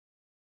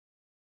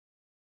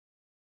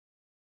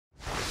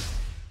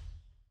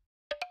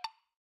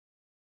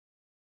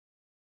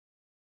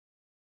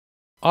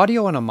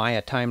Audio on a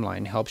Maya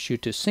timeline helps you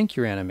to sync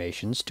your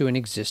animations to an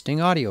existing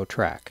audio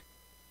track.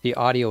 The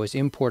audio is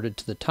imported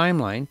to the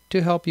timeline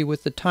to help you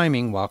with the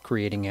timing while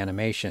creating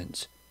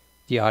animations.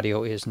 The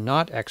audio is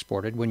not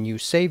exported when you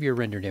save your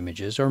rendered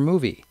images or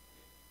movie.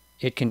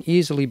 It can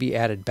easily be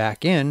added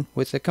back in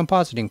with a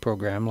compositing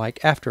program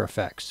like After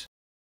Effects.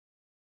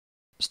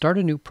 Start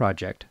a new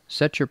project,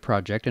 set your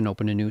project, and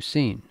open a new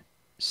scene.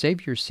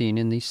 Save your scene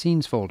in the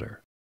Scenes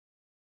folder.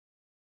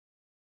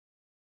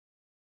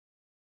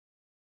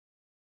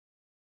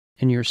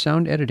 In your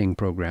sound editing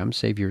program,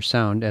 save your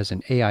sound as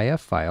an AIF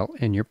file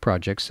in your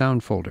project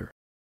sound folder.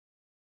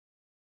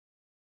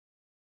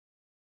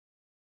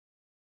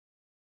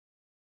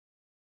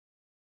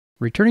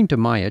 Returning to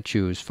Maya,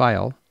 choose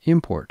File,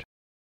 Import.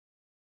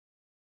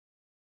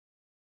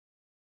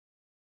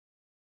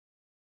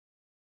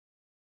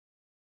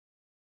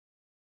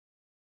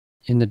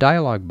 In the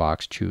dialog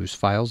box, choose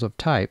Files of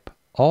Type,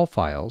 All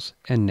Files,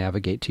 and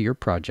navigate to your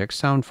project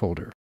sound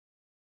folder.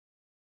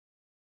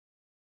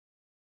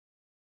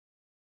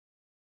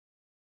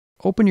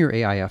 Open your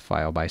AIF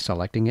file by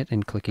selecting it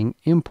and clicking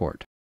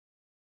Import.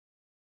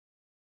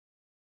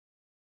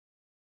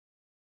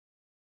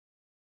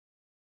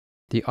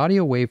 The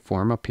audio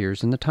waveform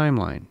appears in the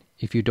timeline.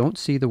 If you don't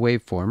see the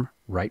waveform,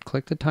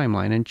 right-click the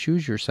timeline and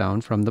choose your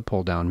sound from the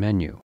pull-down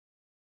menu.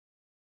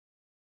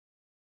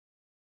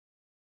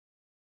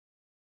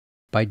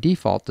 By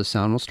default, the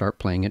sound will start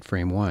playing at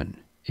frame 1.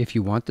 If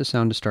you want the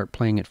sound to start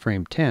playing at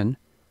frame 10,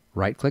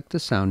 right-click the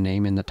sound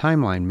name in the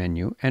timeline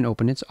menu and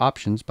open its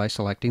options by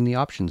selecting the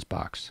Options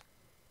box.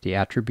 The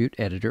attribute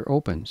editor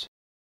opens.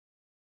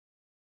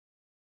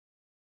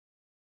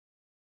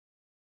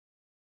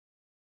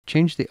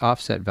 Change the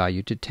offset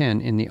value to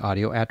 10 in the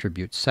Audio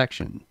Attributes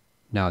section.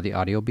 Now the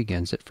audio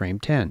begins at frame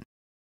 10.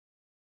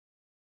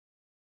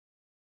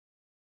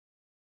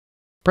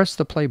 Press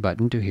the play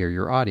button to hear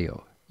your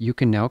audio. You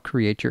can now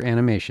create your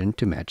animation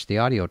to match the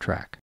audio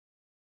track.